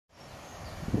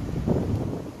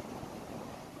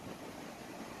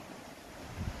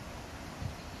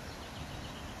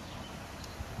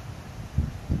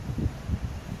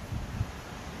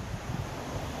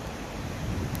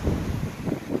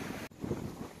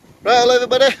Right, hello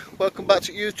everybody, welcome back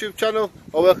to YouTube channel,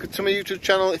 or welcome to my YouTube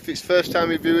channel if it's first time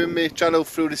you're viewing my channel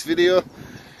through this video.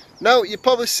 Now, you've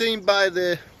probably seen by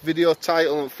the video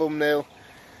title and thumbnail,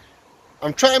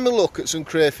 I'm trying my luck at some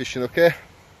crayfishing, okay?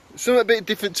 It's something a bit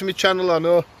different to my channel, I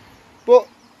know, but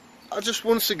I just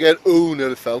once again, oh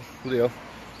nearly fell, Leo.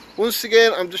 Once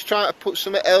again, I'm just trying to put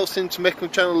something else in to make my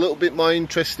channel a little bit more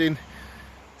interesting.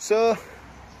 So,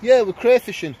 yeah, we're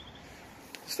crayfishing.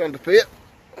 Stand up here.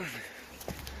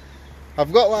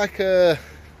 I've got like a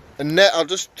net, I'll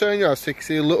just turn you out so you can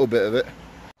see a little bit of it.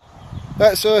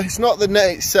 Right, so it's not the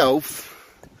net itself.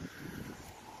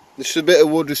 There's just a bit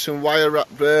of wood with some wire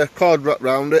wrapped, cord wrapped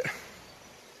around it.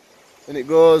 And it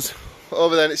goes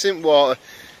over there and it's in water.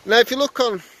 Now if you look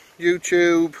on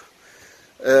YouTube,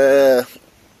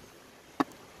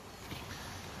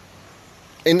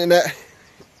 internet,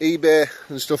 eBay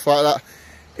and stuff like that,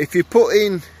 if you put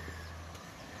in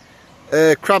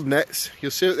crab nets,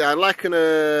 you'll see they are like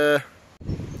they've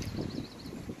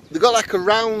got like a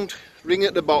round ring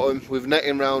at the bottom with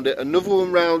netting around it, another one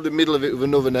round the middle of it with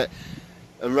another net,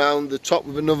 and round the top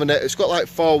with another net. It's got like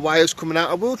 4 wires coming out.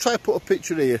 I will try to put a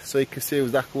picture here so you can see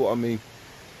exactly what I mean.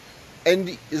 And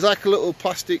it's like a little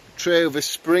plastic tray with a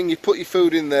spring. You put your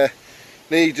food in there,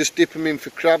 then you just dip them in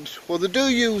for crabs. Well, they do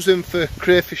use them for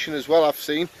crayfishing as well, I've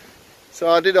seen. So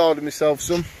I did order myself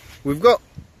some. We've got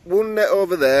one net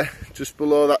over there, just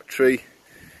below that tree.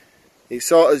 It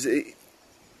sort of,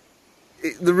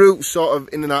 the root's sort of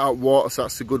in and out of water, so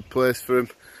that's a good place for them.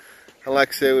 And like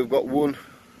I say, we've got one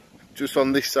just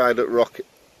on this side of the rock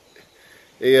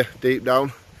here, deep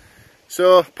down.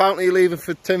 So apparently you're leaving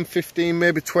for 10, 15,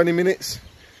 maybe 20 minutes.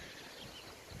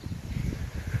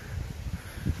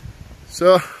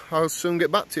 So I'll soon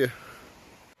get back to you.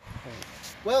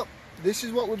 Well, this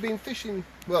is what we've been fishing,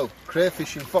 well,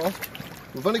 crayfishing for.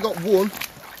 We've only got one,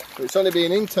 but it's only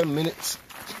been in 10 minutes.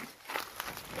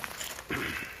 Look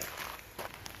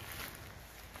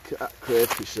at that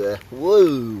crayfish there.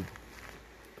 Whoa!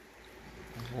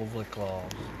 Lovely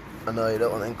claws. I know you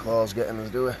don't want them claws getting us,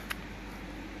 do we?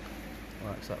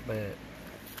 That's that bait.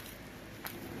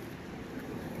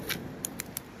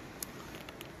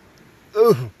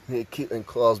 Oh, you keep them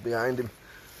claws behind him.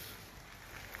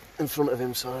 In front of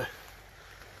him, sorry.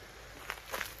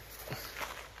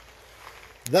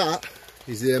 That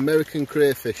is the American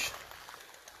crayfish,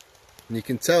 and you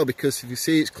can tell because if you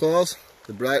see its claws,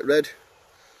 they're bright red.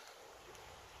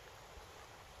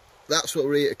 That's what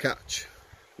we're here to catch.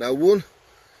 Now one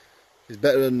is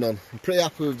better than none. I'm pretty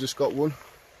happy we've just got one.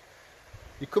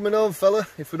 You're coming home, fella.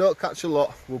 If we don't catch a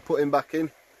lot, we'll put him back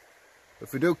in.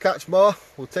 If we do catch more,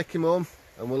 we'll take him home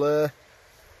and we'll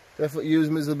definitely use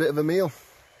him as a bit of a meal.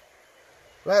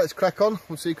 Right, let's crack on.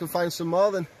 We'll see if we can find some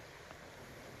more then.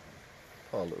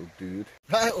 Oh, little dude.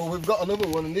 Right, well, we've got another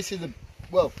one, and this is a,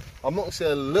 well, I'm not going to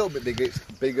say a little bit bigger, it's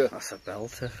bigger. That's a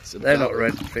belter. They're not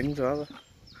red things, are they?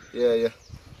 Yeah, yeah.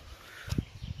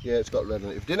 Yeah, it's got red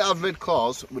on it. If it didn't have red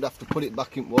claws, we'd have to put it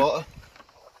back in water.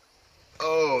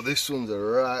 Oh, this one's a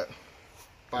right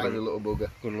fiery little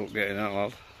bugger. Good luck getting that,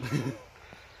 lad.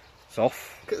 It's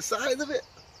off. Look at the size of it.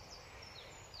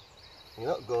 You're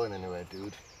not going anywhere,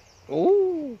 dude.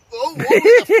 Oh! Oh, what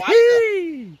a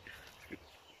fighter!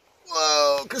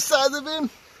 Whoa, look at the size of him.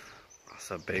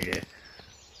 That's a biggie.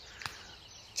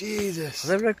 Jesus.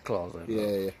 Are they red claws then? Yeah,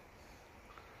 yeah.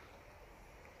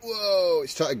 Whoa,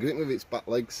 it's trying to grip with its back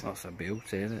legs. That's a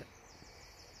beauty, isn't it?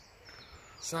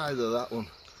 Size of that one.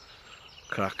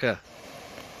 Cracker.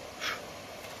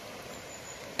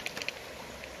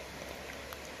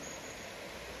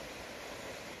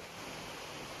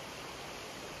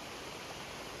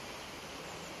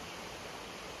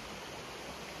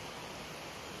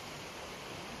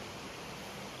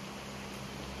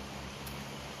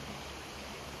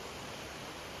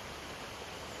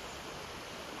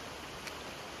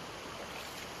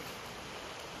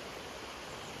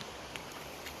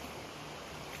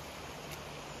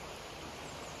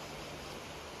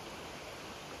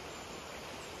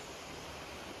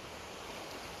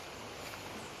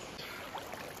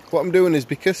 What I'm doing is,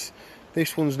 because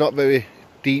this one's not very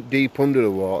deep under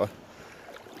the water,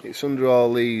 it's under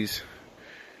all these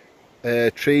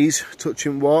trees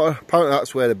touching water. Apparently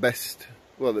that's where the best,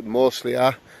 well, they mostly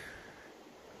are.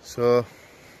 So what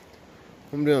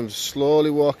I'm doing, I'm just slowly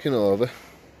walking over,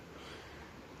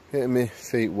 getting my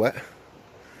feet wet.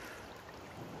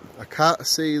 I can't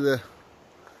see the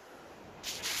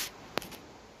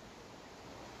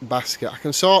basket. I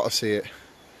can sort of see it.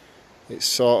 It's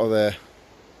sort of there.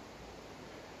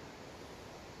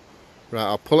 Right,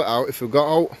 I'll pull it out. If we've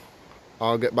got out,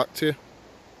 I'll get back to you.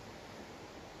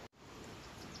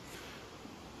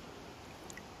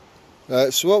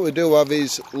 Right, so what we do have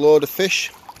is a load of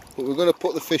fish, but we're going to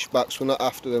put the fish back so we're not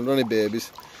after them, they're only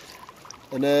babies.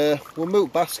 And we'll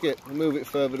move basket, we'll move it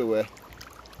further away.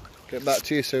 Get back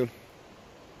to you soon.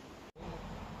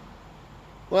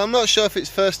 Well, I'm not sure if it's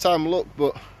first time luck,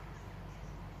 but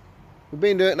we've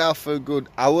been doing it now for a good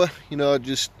hour, you know,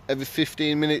 just every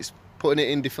 15 minutes putting it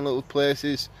in different little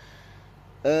places.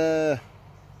 Yeah,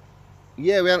 we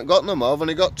haven't got no more, I've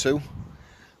only got 2.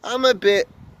 I'm a bit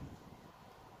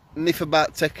niff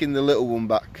about taking the little one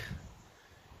back.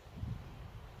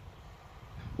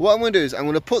 What I'm going to do is I'm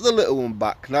going to put the little one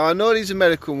back. Now I know these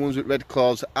American ones with red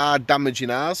claws are damaging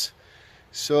ours,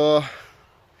 so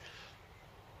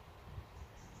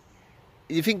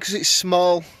you think because it's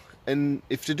small, and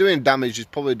if they're doing damage, it's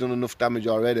probably done enough damage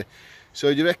already. So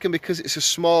you reckon because it's a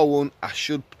small one, I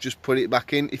should just put it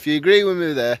back in? If you agree with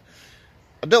me there,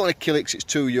 I don't want to kill it because it's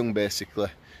too young basically.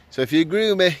 So if you agree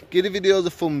with me, give the video the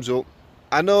thumbs up.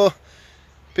 I know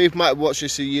people might watch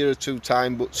this a year or 2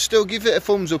 time, but still give it a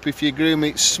thumbs up if you agree with me.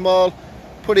 It's small,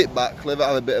 put it back, let it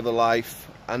have a bit of a life.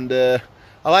 And I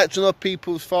like to know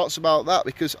people's thoughts about that,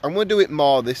 because I'm going to do it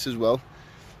more this as well.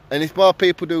 And if more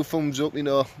people do thumbs up, you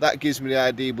know, that gives me the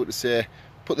idea, but to say,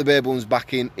 put the baby ones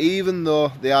back in, even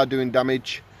though they are doing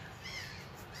damage.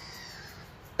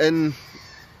 And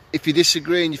if you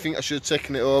disagree and you think I should have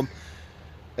taken it home,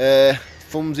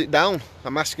 thumbs it down.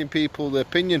 I'm asking people their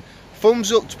opinion.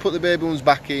 Thumbs up to put the baby ones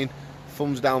back in,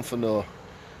 thumbs down for no.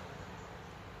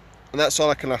 And that's all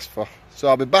I can ask for. So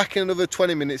I'll be back in another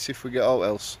 20 minutes if we get out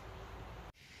else.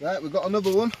 Right, we've got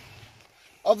another one.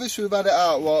 Obviously we've had it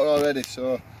out of water already,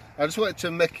 so I just wanted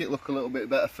to make it look a little bit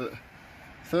better for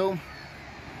film,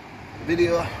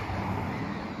 video.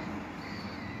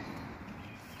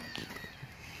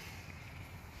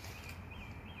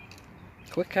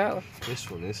 Quick out.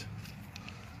 This one is.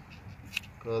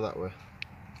 Go that way.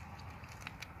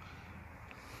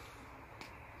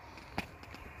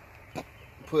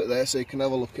 Put it there so you can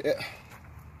have a look at it.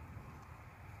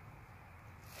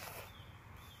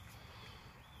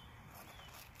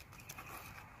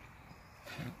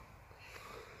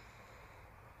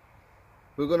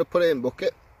 We're going to put it in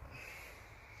bucket.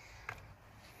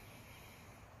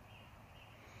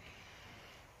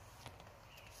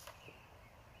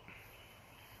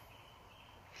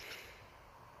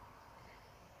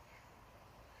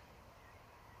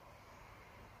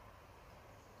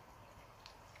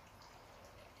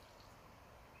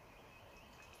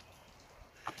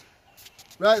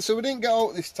 Right, so we didn't get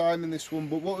out this time in this one,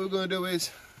 but what we're going to do is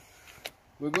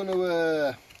we're going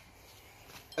to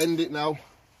end it now.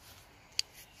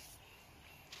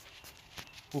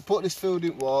 We'll put this food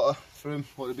in water for him,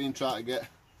 what they've been trying to get,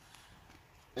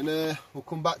 and we'll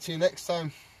come back to you next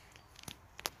time.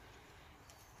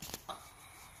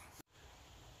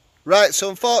 Right, so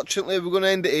unfortunately we're going to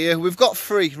end it here. We've got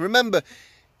 3. Remember,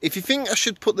 if you think I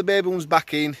should put the baby ones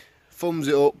back in, thumbs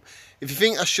it up. If you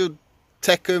think I should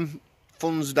take them,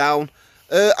 thumbs down.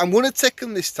 I'm going to take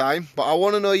them this time, but I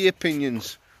want to know your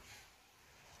opinions.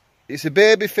 It's a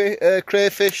baby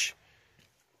crayfish.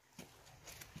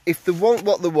 If they want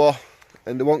what they want,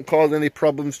 and they won't cause any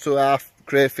problems to our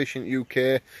crayfish in the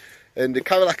UK, and they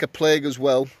carry like a plague as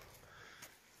well,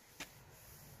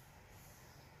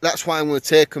 that's why I'm going to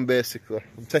take them basically.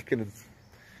 I'm taking them.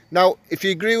 Now, if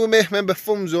you agree with me, remember,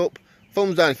 thumbs up,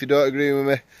 thumbs down if you don't agree with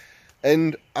me.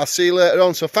 And I'll see you later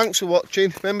on. So thanks for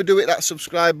watching. Remember to hit that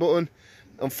subscribe button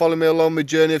and follow me along my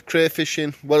journey of crayfishing,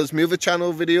 as well as my other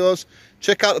channel videos.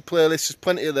 Check out the playlist, there's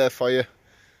plenty of there for you.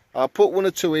 I'll put 1 or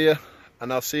 2 here,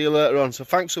 and I'll see you later on. So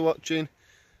thanks for watching,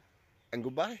 and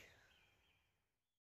goodbye.